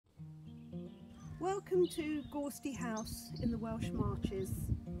Welcome to Gorsty House in the Welsh Marches.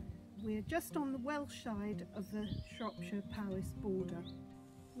 We're just on the Welsh side of the Shropshire-Powys border.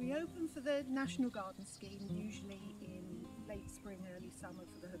 We open for the National Garden Scheme usually in late spring, early summer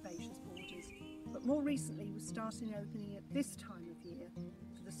for the herbaceous borders, but more recently we're starting opening at this time of year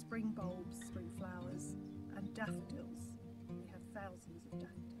for the spring bulbs, spring flowers and daffodils. We have thousands of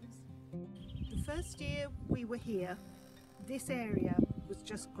daffodils. The first year we were here, this area was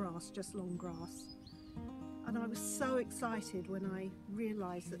just grass, just long grass. And I was so excited when I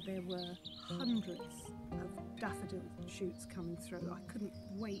realised that there were hundreds of daffodil shoots coming through. I couldn't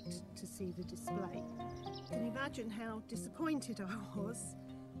wait to see the display. Can you imagine how disappointed I was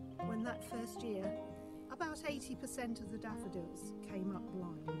when that first year about 80% of the daffodils came up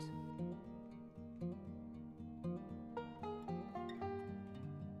blind.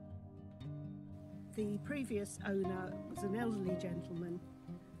 The previous owner was an elderly gentleman,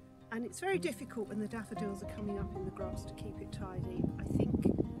 and it's very difficult when the daffodils are coming up in the grass to keep it tidy. I think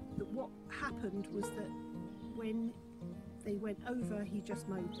that what happened was that when they went over, he just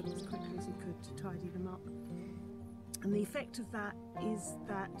mowed them as quickly as he could to tidy them up. And the effect of that is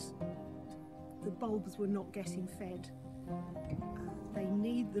that the bulbs were not getting fed. They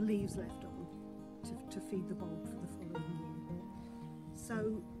need the leaves left on to feed the bulb for the following year.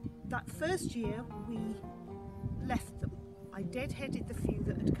 So that first year we left them. I deadheaded the few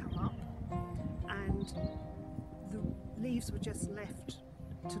that had come up, and the leaves were just left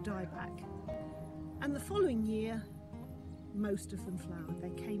to die back. And the following year, most of them flowered.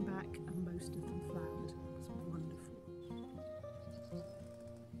 They came back and most of them flowered. It was wonderful.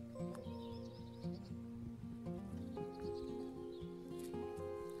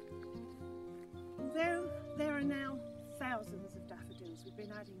 There are now thousands of daffodils. We've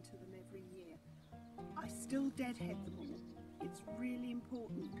been adding to them every year. I still deadhead them all. It's really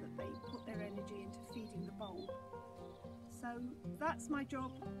important that they put their energy into feeding the bulb. So that's my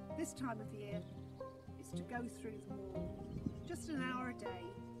job this time of the year, is to go through them all, just an hour a day,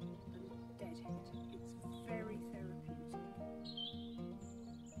 and deadhead. It's very therapeutic.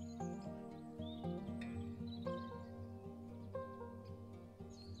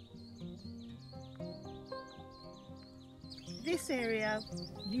 This area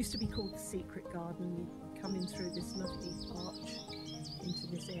used to be called the Secret Garden. You come in through this lovely arch into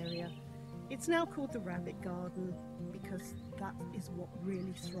this area. It's now called the Rabbit Garden because that is what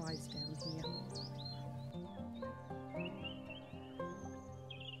really thrives down here.